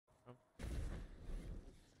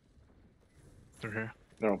They're here.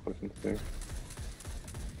 They're all pushing through.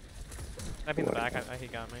 Might be in the back. He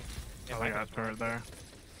got me. Yeah, Oh, they got turret there.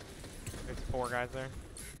 There's 4 guys there.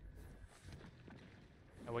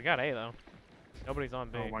 Oh, we got A though. Nobody's on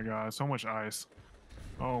B. Oh my god, so much ice.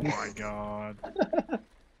 Oh my god.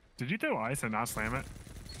 Did you throw ice and not slam it?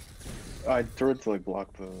 I threw it to like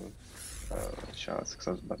block the shots because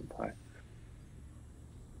I was about to die.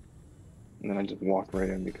 And then I just walked right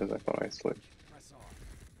in because I thought I slipped.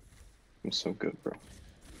 I'm so good, bro.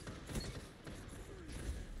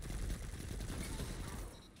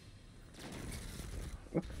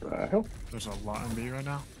 What the hell? There's a lot in B right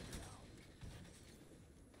now.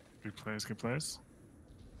 Good plays, good plays.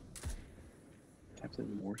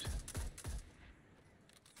 Captain Morse.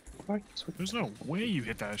 There's no way you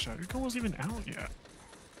hit that shot. Your gun wasn't even out yet.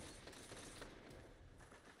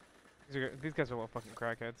 These guys are all fucking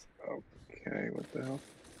crackheads. Okay, what the hell?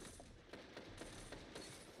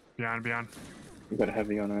 Beyond, beyond. We got a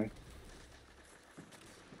heavy on I.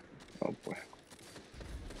 Oh boy.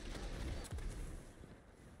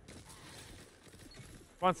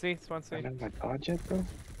 Swansea, Swansea. I'm in my dodge yet, bro?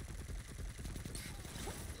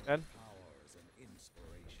 Dead.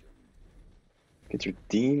 Get your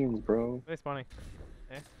demons, bro. Really spawning.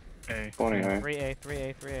 A. Spawning, Yeah. I. 3A,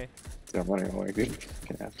 3A, 3A. Yeah, I'm running away, dude.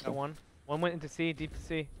 Can have Got some. one. One went into C, deep to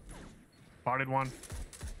C. Spotted one.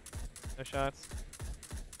 No shots.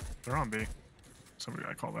 They're on B. Somebody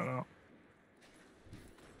gotta call that out.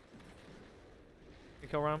 You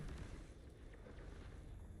kill Rom.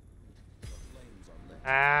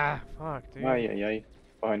 Ah, fuck, dude. Ah, yeah.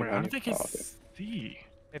 Behind Wait, I you. don't think Oh, it's C.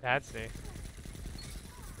 They've had C. I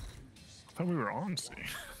thought we were on C.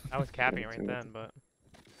 I was capping right then, but.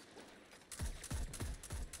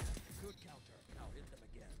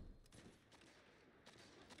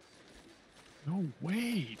 No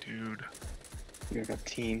way, dude. You got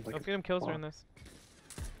team. Like Let's get him kills during this.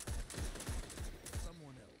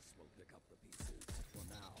 Someone else will pick up the pieces. For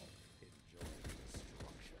now, enjoy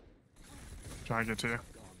destruction. Trying to get to you. Gone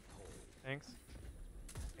cold. Thanks.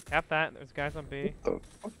 I cap that. There's guys on B. the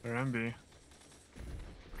fuck? They're MB.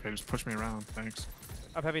 Okay, just push me around. Thanks.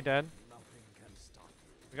 Up heavy dead. Nothing can stop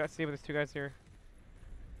you. We got C, but there's 2 guys here.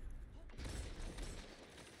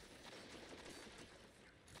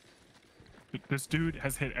 This dude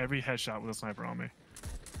has hit every headshot with a sniper on me.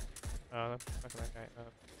 Oh, fuck that guy.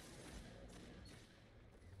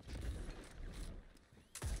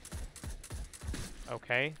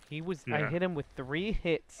 Okay, he was. I Yeah. hit him with 3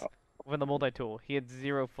 hits with the multi-tool. He had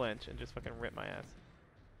 0 flinch and just fucking ripped my ass.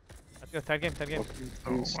 Let's go. Tag game. Tag game.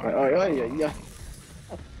 Oh my Oh, yeah.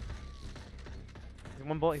 He's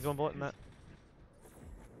 1 bullet. He's 1 bullet in that.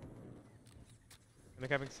 And the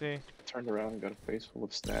capping C. Turned around and got a face full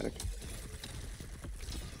of static.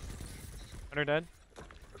 Under dead.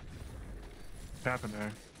 What's happened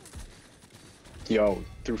there? Yo,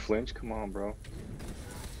 through flinch? Come on, bro.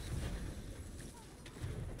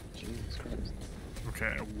 Jesus Christ.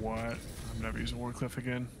 Okay, what? I'm never using Warcliffe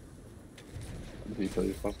again. Did you kill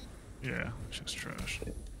yourself? Yeah, it's just trash.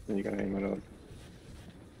 Then you gotta aim it up.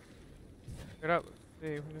 Get up. See,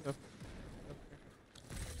 we need to.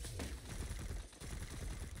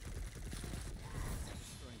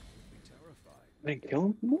 Strength would be terrified. They kill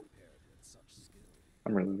him? Paired with such skill.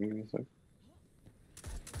 I'm really leaving this.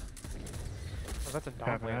 Oh, that's a dawn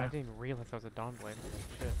Cap blade. I half. didn't even realize that was a dawn blade.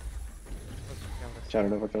 Shit. Let's just kill this.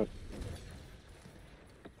 Shouted over that.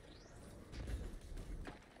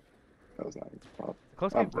 That was not even pop.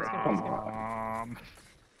 Close Oh, game. Close game. come Close game. Um,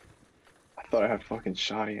 I thought I had fucking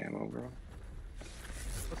shoddy ammo, bro.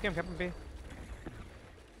 Close game. Captain B.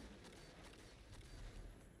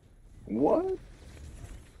 What?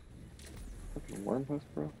 Fucking wormhouse,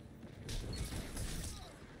 bro.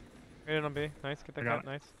 Get it on B. Nice. Get that I got cut.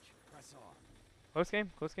 Nice. Press on. Close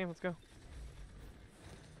game. Close game. Let's go.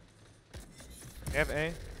 We have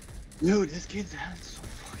A. Dude, this kid's had so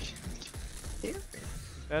fucking.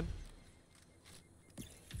 Dead.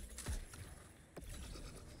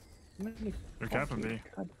 they're capping B.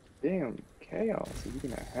 God damn chaos are you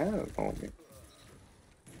gonna have, homie?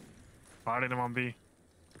 Spotted him on B.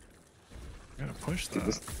 Gotta push Dude, that.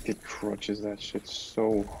 this kid crutches that shit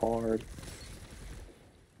so hard.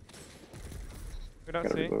 We don't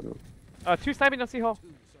Gotta see. reload him. 2 sniping. Don't see hole. 2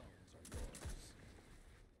 zones are yours.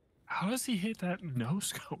 How does he hit that no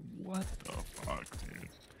scope? What the fuck, dude?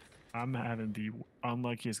 I'm having the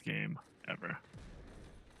unluckiest game ever.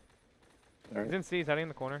 He's Alright. in C. He's hiding in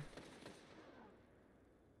the corner.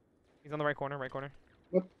 He's on the right corner. Right corner.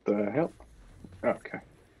 What the hell? Okay.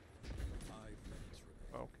 5 minutes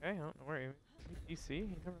remain. Okay. I don't know where he C.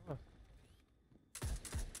 He never left.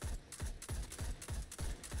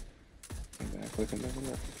 Come back. with him over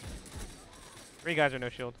there. 3 guys are no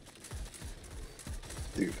shield.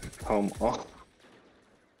 Dude, come on.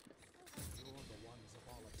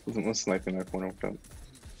 Someone's sniping that corner with him.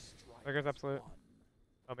 There goes absolute.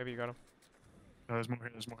 Oh, maybe you got him. No, there's more here.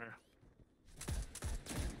 There's more here.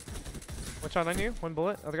 One shot on you. 1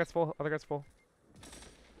 bullet. Other guy's full. Other guy's full.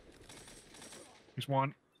 He's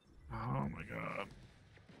one. Oh my god.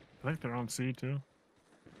 I think they're on C too.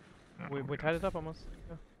 Oh, We okay. tied it up almost.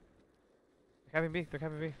 Yeah. They're having B. They're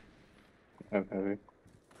having B. I have heavy.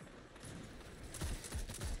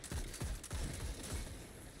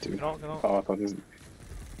 Dude. Get out, get out. Oh, I thought this.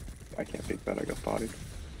 I can't take that. I got bodied.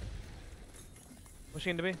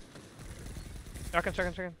 Pushing into B.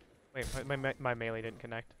 Shotgun. Wait, my melee didn't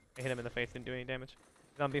connect. I hit him in the face, didn't do any damage.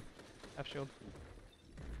 He's on B. F shield.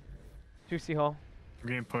 2 C hall. I'm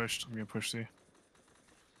getting pushed. I'm getting pushed C.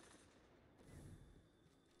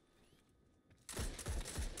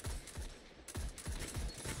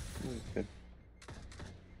 Okay.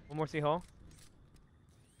 1 more C hall.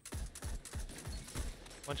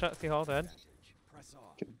 1 shot C hall dead. Press on.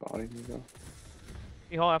 Get bodied, you go.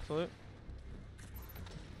 C hall absolute.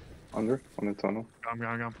 Under, on the tunnel. I'm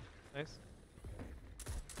gone. Nice.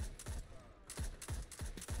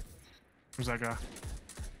 Who's that guy?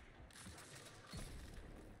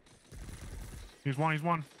 He's one. I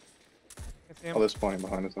see him. Oh, they're spawning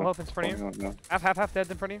behind us. Full health in front of you. No. Half dead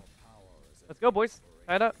in front of you. Let's go, boys.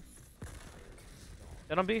 Tie it up.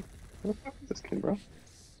 Dead on B. What the fuck is this kid, bro?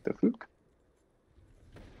 The fluke?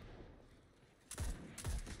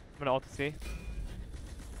 I'm gonna ult to C.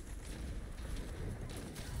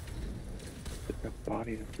 Get that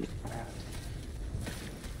body to keep my ass.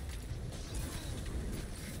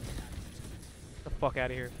 Get the fuck out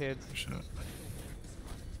of here, kids. Shit.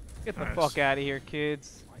 Get the Nice. fuck out of here,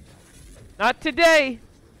 kids. Not today!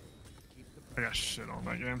 I got shit on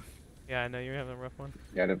that game. Yeah, I know you're having a rough one.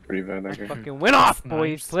 Yeah, I did pretty bad that game. Fucking went off, Snipes-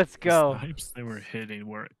 boys. Let's the go. snipes they were hitting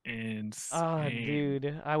were insane. Oh,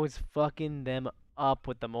 dude. I was fucking them up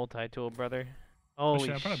with the multi-tool, brother.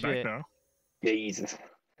 Holy I brought it back shit. though. Jesus.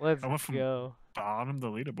 Let's I went from- go. Bottom of the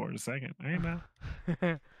leaderboard a second. Hey man.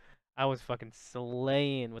 I was fucking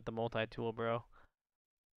slaying with the multi-tool, bro.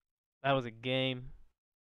 That was a game.